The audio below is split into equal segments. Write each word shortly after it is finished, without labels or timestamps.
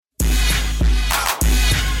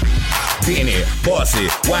bend it, bust it,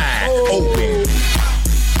 wide open.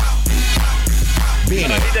 Bend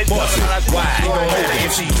it, bust it, wide. It don't matter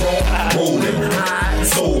if she drunk, rolling, high,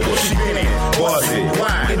 sober. She bend it, bust it,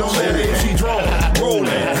 wide. It don't matter if she drunk,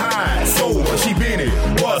 rolling, high, sober. She bend it,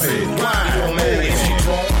 bust it, wide. It don't matter if she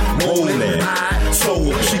drunk, rolling, high,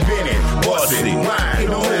 sober. She bend it, bust it, wide. It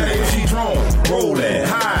don't matter if she drunk, rolling,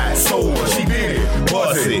 high, sober. She bend it,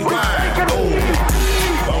 bust it, wide, open.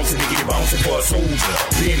 Bounce it, diggity, bounce it for a soldier.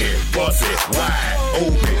 Bend it, bust it, wide,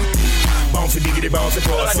 open. Bounce it, diggity, bounce it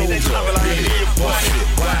for a soldier. Bend it, bust it,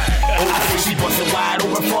 wide open. She bust it wide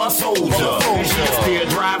open for a soldier. And she can still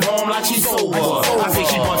drive home like she's sober. I say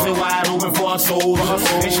she bust it wide open for a soldier.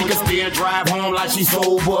 And she can still drive home like she's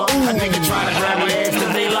sober. A nigga try to grab her ass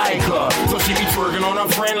cause they like her. So she be twerking on her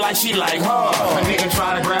friend like she like her. A nigga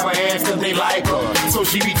try to grab her ass cause they like her. So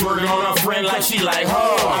she be twerking on her friend like she like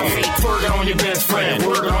her. I say twerking on your best friend.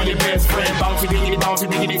 Twerking on your best friend. Bounce it,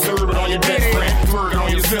 diggity, serve it on your best friend. Twerking on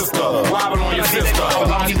your sister. Wobble on your sister.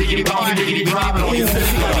 Bouncy, diggity, drop it on your sister.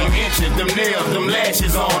 She got them inches, them nails, them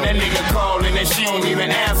lashes on. That nigga calling and she don't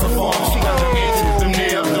even answer for him. She got them inches, them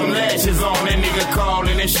nails, them lashes on. That nigga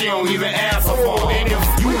calling and she don't even answer for him. And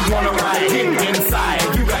if you wanna ride hit inside,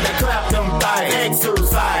 you gotta clap them thighs,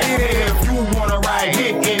 exercise. And if you wanna ride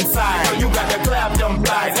hit inside, you gotta clap them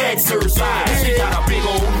thighs, exercise. She got a big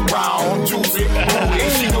old round, juicy booty.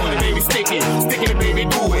 She doing it, baby, stick it, baby,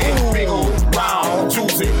 do it. Big old round,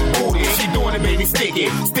 juicy booty. She doing it, baby, stick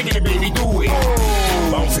it, baby, do it.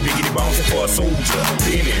 Bounce it, diggity, bounce it for a soldier.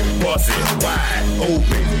 Bend it, bust it, wide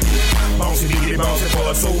open. Bounce it, diggity, bounce it for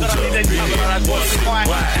a soldier. Bend it, bust it, wide.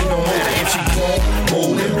 It don't matter if she drunk,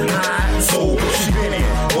 rolling, high, sober. She bend it,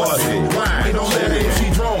 bust it, wide. It don't matter if she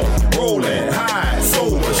drunk, rolling, high,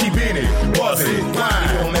 sober. She bend it, bust it,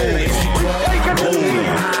 wide. It don't matter if she drunk,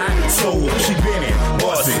 rolling, high, sober. She bend it,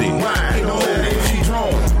 bust it, wide. It don't matter if she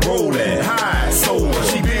drunk, rolling, high, sober.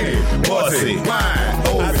 She bend it, bust it, wide,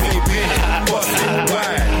 open. Bust it,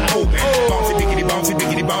 wide, open.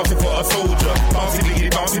 Bounce it for a soldier. Bounce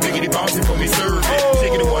it for me, serve it.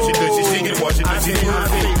 Shake it and wash it, shake it and wash it, I say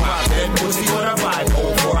pop that pussy for the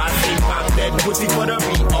 504. I say pop that pussy for the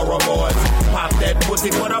beat or a boys. Pop that pussy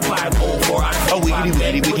for the 504. I say pop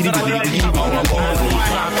that pussy for the beat or a boys.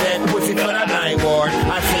 Pop that pussy for the 9 ward.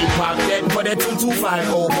 I say pop that for the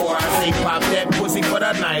 22504. I say pop that pussy for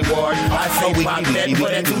the 9 ward. I say pop that for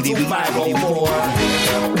the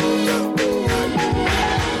 22504.